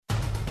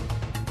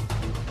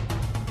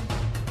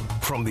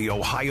From the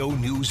Ohio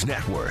News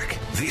Network,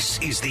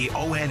 this is the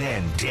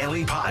ONN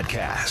Daily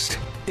Podcast.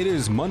 It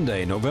is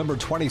Monday, November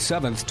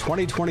 27th,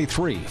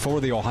 2023.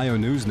 For the Ohio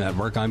News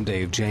Network, I'm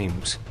Dave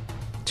James.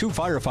 2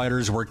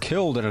 firefighters were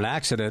killed in an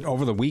accident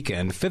over the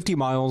weekend 50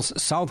 miles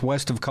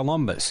southwest of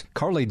Columbus.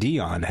 Carly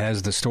Dion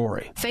has the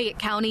story. Fayette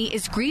County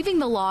is grieving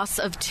the loss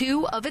of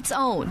 2 of its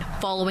own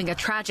following a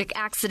tragic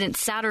accident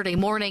Saturday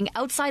morning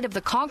outside of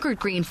the Concord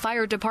Green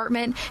Fire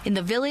Department in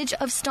the village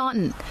of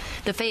Staunton.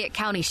 The Fayette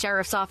County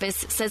Sheriff's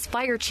Office says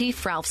Fire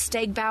Chief Ralph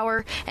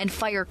Stegbauer and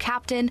Fire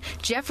Captain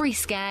Jeffrey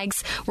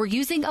Skaggs were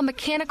using a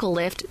mechanical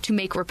lift to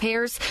make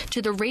repairs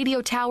to the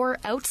radio tower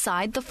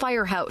outside the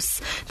firehouse.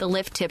 The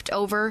lift tipped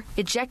over,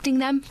 ejecting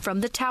them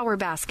from the tower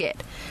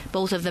basket.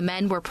 Both of the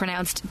men were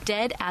pronounced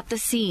dead at the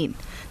scene.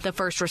 The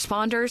first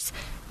responders,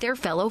 their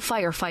fellow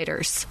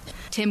firefighters.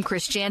 Tim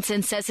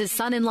Christiansen says his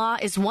son-in-law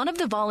is one of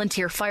the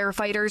volunteer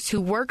firefighters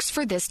who works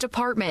for this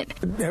department.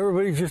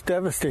 Everybody's just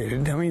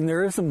devastated. I mean,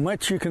 there isn't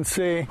much you can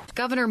say.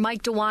 Governor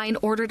Mike DeWine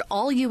ordered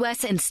all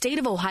U.S. and state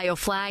of Ohio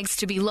flags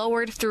to be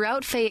lowered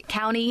throughout Fayette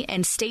County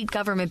and state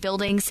government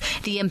buildings.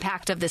 The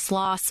impact of this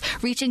loss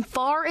reaching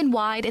far and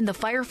wide in the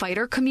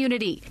firefighter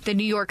community. The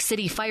New York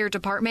City Fire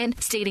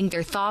Department stating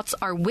their thoughts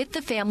are with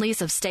the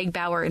families of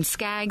Stegbauer and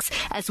Skaggs,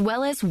 as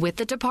well as with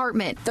the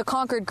department. The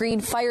Concord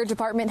Green Fire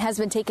Department has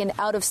been taken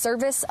out of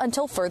service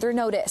until further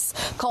notice.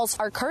 Calls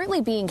are currently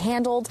being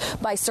handled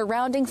by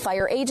surrounding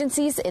fire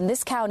agencies in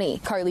this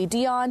county. Carly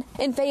Dion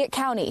in Fayette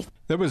County.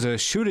 There was a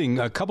shooting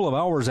a couple of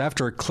hours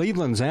after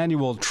Cleveland's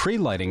annual tree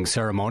lighting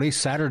ceremony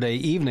Saturday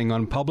evening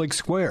on Public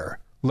Square.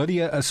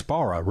 Lydia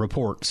Esparra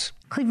reports.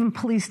 Cleveland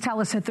police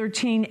tell us a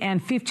 13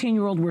 and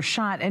 15-year-old were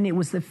shot, and it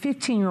was the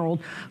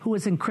 15-year-old who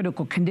was in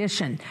critical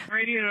condition.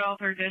 Radio to all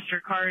 3rd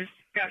District cars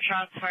got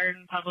shots fired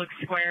in Public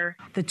Square.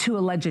 The 2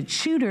 alleged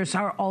shooters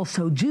are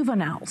also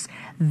juveniles.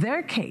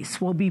 Their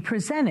case will be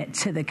presented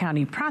to the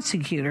county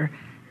prosecutor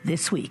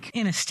this week.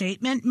 In a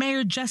statement,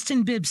 Mayor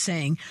Justin Bibb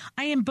saying,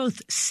 "I am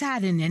both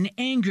saddened and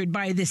angered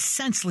by this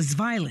senseless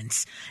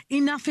violence.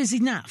 Enough is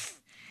enough.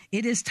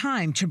 It is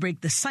time to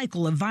break the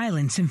cycle of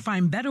violence and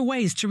find better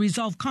ways to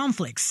resolve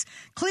conflicts.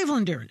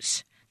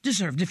 Clevelanders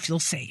deserve to feel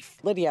safe."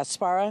 Lydia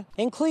Esparra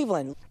in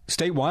Cleveland.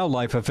 State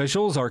wildlife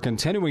officials are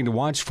continuing to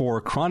watch for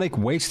chronic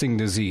wasting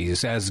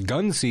disease as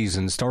gun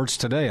season starts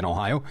today in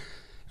Ohio.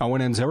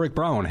 ONN's Eric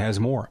Brown has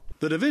more.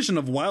 The Division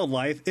of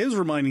Wildlife is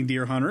reminding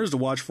deer hunters to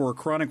watch for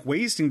chronic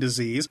wasting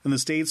disease in the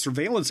state's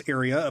surveillance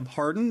area of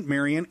Hardin,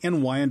 Marion,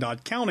 and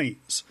Wyandotte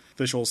counties.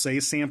 Officials say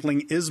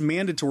sampling is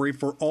mandatory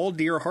for all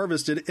deer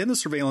harvested in the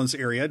surveillance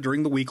area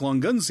during the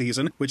week-long gun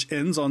season, which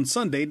ends on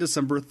Sunday,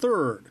 December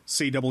 3rd.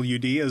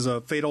 CWD is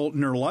a fatal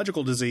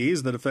neurological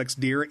disease that affects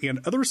deer and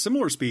other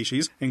similar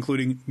species,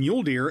 including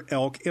mule deer,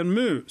 elk, and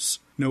moose.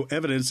 No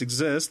evidence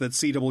exists that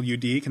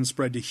CWD can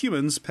spread to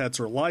humans, pets,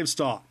 or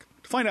livestock.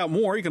 To find out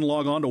more, you can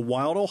log on to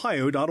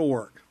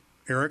wildohio.org.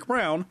 Eric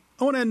Brown,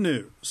 ONN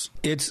News.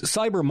 It's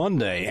Cyber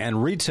Monday,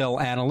 and retail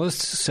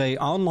analysts say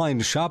online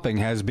shopping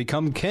has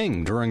become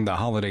king during the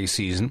holiday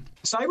season.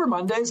 Cyber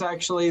Monday is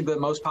actually the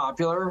most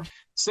popular.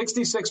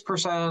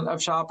 66%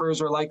 of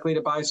shoppers are likely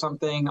to buy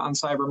something on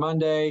Cyber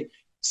Monday,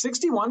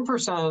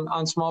 61%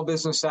 on Small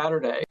Business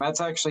Saturday.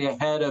 That's actually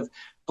ahead of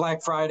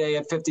Black Friday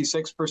at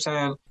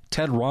 56%.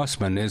 Ted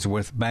Rossman is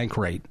with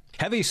Bankrate.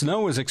 Heavy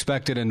snow is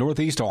expected in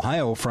northeast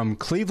Ohio from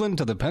Cleveland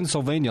to the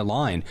Pennsylvania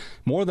line.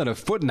 More than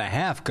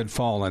 1.5 feet could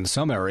fall in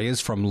some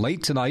areas from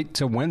late tonight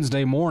to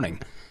Wednesday morning.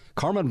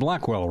 Carmen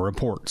Blackwell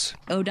reports.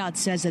 ODOT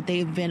says that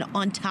they've been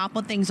on top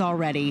of things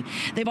already.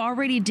 They've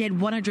already did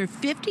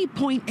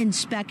 150-point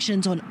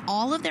inspections on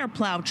all of their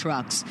plow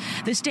trucks.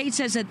 The state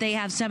says that they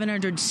have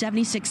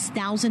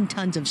 776,000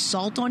 tons of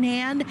salt on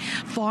hand,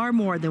 far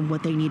more than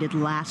what they needed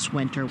last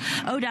winter.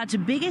 ODOT's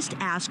biggest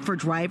ask for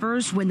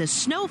drivers when the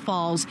snow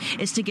falls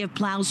is to give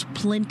plows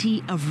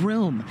plenty of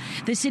room.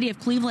 The city of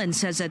Cleveland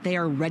says that they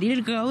are ready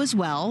to go as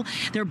well.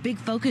 Their big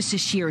focus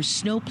this year is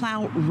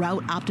snowplow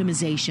route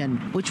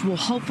optimization, which will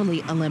hopefully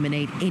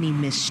eliminate any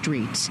missed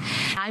streets.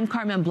 I'm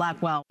Carmen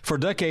Blackwell. For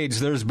decades,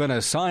 there's been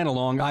a sign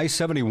along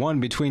I-71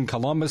 between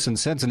Columbus and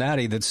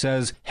Cincinnati that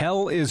says,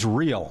 "Hell is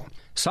real."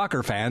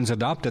 Soccer fans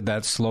adopted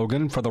that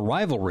slogan for the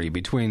rivalry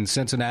between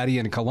Cincinnati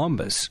and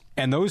Columbus.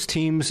 And those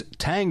teams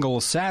tangle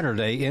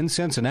Saturday in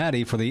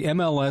Cincinnati for the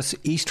MLS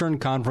Eastern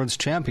Conference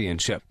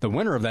Championship. The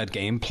winner of that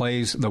game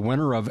plays the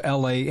winner of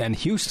LA and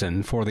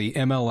Houston for the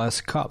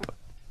MLS Cup.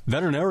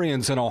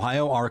 Veterinarians in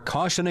Ohio are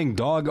cautioning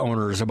dog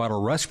owners about a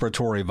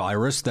respiratory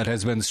virus that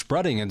has been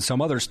spreading in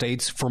some other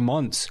states for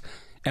months.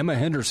 Emma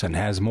Henderson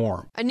has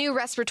more. A new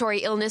respiratory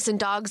illness in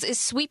dogs is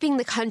sweeping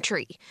the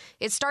country.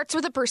 It starts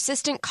with a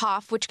persistent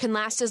cough, which can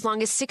last as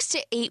long as 6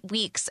 to 8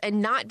 weeks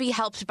and not be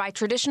helped by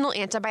traditional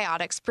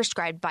antibiotics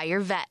prescribed by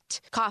your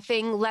vet.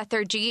 Coughing,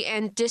 lethargy,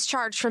 and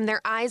discharge from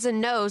their eyes and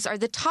nose are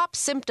the top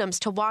symptoms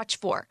to watch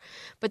for,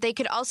 but they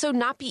could also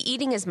not be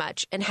eating as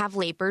much and have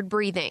labored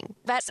breathing.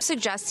 Vet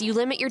suggests you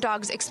limit your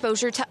dog's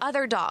exposure to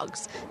other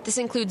dogs. This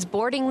includes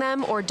boarding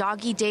them or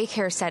doggy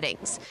daycare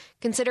settings.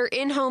 Consider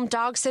in-home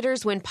dog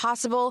sitters when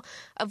possible.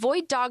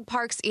 Avoid dog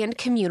parks and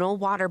communal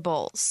water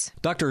bowls.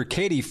 Dr.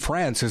 Katie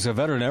France is a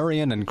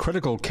veterinarian and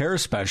critical care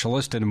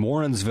specialist in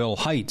Warrensville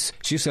Heights.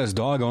 She says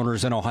dog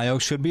owners in Ohio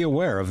should be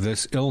aware of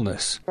this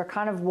illness. We're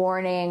kind of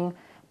warning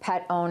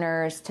pet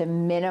owners to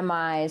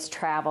minimize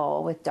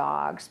travel with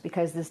dogs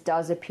because this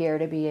does appear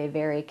to be a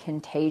very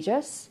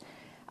contagious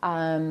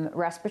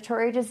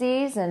respiratory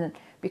disease. And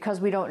because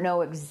we don't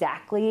know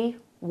exactly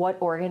what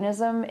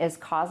organism is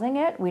causing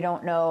it, we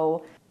don't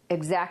know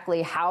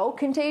exactly how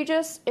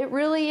contagious it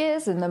really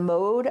is and the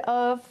mode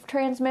of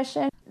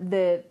transmission.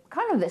 The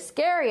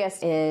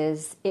scariest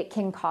is it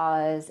can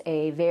cause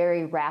a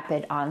very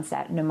rapid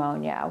onset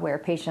pneumonia where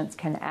patients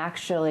can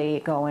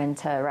actually go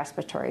into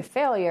respiratory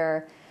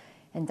failure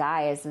and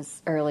die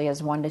as early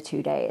as 1 to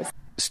 2 days.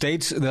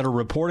 States that are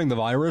reporting the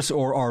virus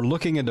or are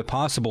looking into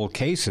possible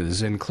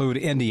cases include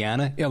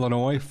Indiana,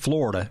 Illinois,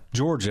 Florida,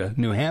 Georgia,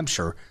 New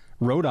Hampshire,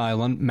 Rhode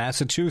Island,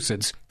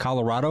 Massachusetts,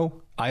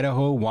 Colorado,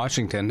 Idaho,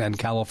 Washington, and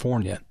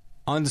California.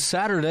 On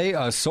Saturday,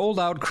 a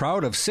sold-out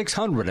crowd of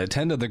 600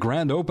 attended the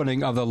grand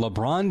opening of the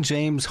LeBron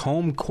James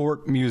Home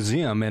Court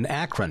Museum in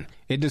Akron.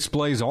 It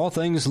displays all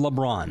things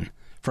LeBron,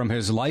 from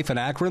his life in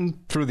Akron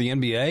through the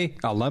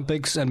NBA,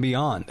 Olympics, and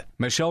beyond.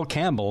 Michelle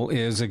Campbell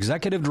is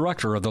executive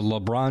director of the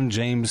LeBron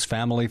James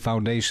Family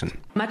Foundation.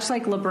 Much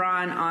like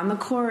LeBron on the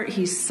court,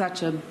 he's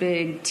such a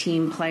big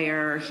team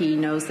player. He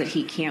knows that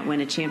he can't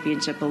win a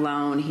championship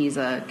alone. He's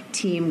a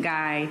team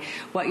guy.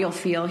 What you'll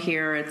feel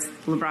here, it's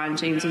LeBron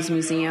James's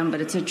museum,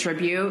 but it's a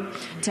tribute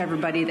to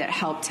everybody that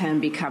helped him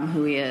become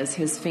who he is,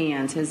 his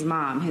fans, his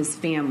mom, his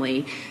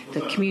family,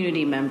 the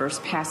community members,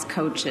 past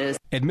coaches.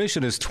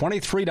 Admission is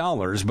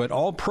 $23, but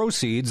all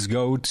proceeds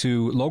go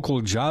to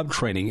local job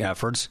training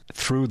efforts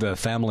through the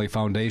Family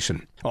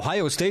Foundation.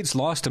 Ohio State's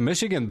loss to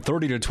Michigan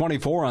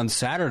 30-24 on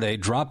Saturday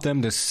dropped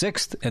them to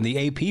 6th in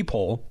the AP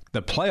poll.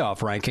 The playoff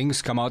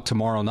rankings come out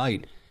tomorrow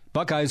night.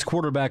 Buckeyes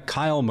quarterback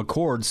Kyle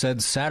McCord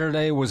said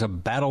Saturday was a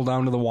battle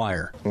down to the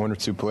wire. 1 or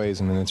 2 plays,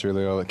 that's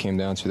really all it came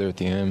down to there at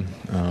the end.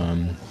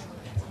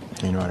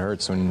 It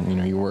hurts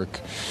when, you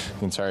work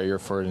the entire year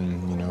for it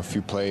and, a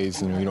few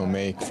plays, you don't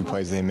make, a few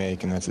plays they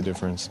make, and that's the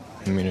difference.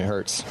 It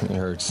hurts. It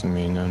hurts.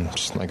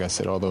 Just like I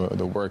said, all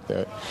the work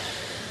that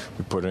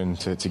we put in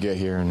to get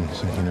here and,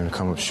 to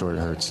come up short,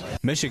 it hurts.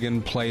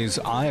 Michigan plays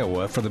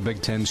Iowa for the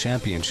Big Ten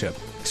Championship.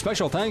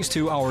 Special thanks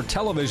to our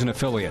television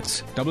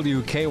affiliates,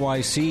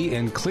 WKYC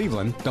in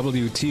Cleveland,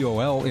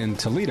 WTOL in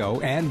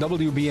Toledo, and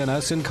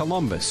WBNS in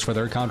Columbus for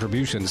their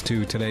contributions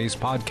to today's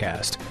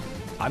podcast.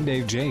 I'm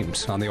Dave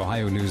James on the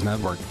Ohio News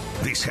Network.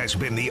 This has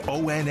been the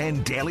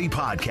ONN Daily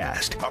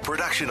Podcast, a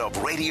production of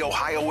Radio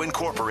Ohio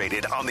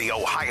Incorporated on the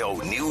Ohio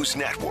News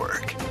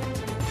Network.